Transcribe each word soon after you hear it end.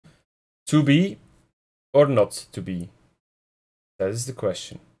To be or not to be? That is the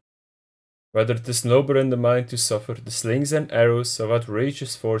question. Whether 'tis nobler in the mind to suffer the slings and arrows of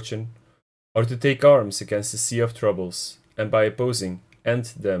outrageous fortune, or to take arms against the sea of troubles, and by opposing end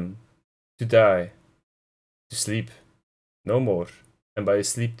them, to die, to sleep, no more, and by a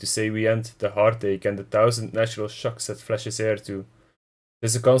sleep to say we end the heartache and the thousand natural shocks that flesh is heir to,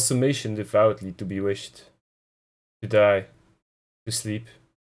 'tis a consummation devoutly to be wished. To die, to sleep,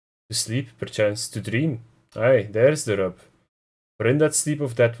 perchance, to dream, aye, there's the rub. For in that sleep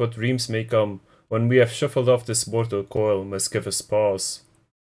of death what dreams may come, when we have shuffled off this mortal coil, must give us pause.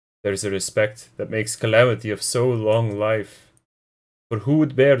 There is a respect that makes calamity of so long life. For who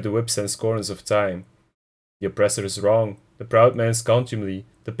would bear the whips and scorns of time? The oppressor's wrong, the proud man's contumely,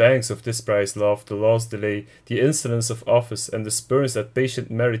 the pangs of disprized love, the law's delay, the insolence of office, and the spurns that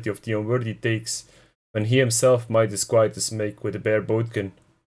patient merit of the unworthy takes, when he himself might disquietus make with a bare bodkin.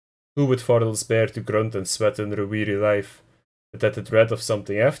 Who would fardels bear to grunt and sweat under a weary life, but at the dread of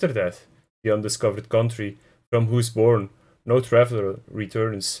something after death, the undiscovered country, from whose bourne no traveller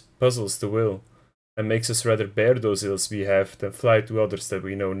returns, puzzles the will, and makes us rather bear those ills we have than fly to others that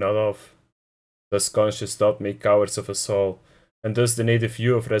we know not of. Thus conscious thought make cowards of us all, and thus the native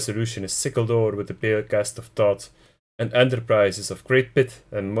view of resolution is sickled o'er with the pale cast of thought, and enterprises of great pith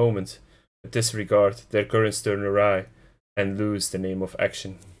and moment, with disregard their currents turn awry, and lose the name of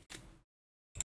action.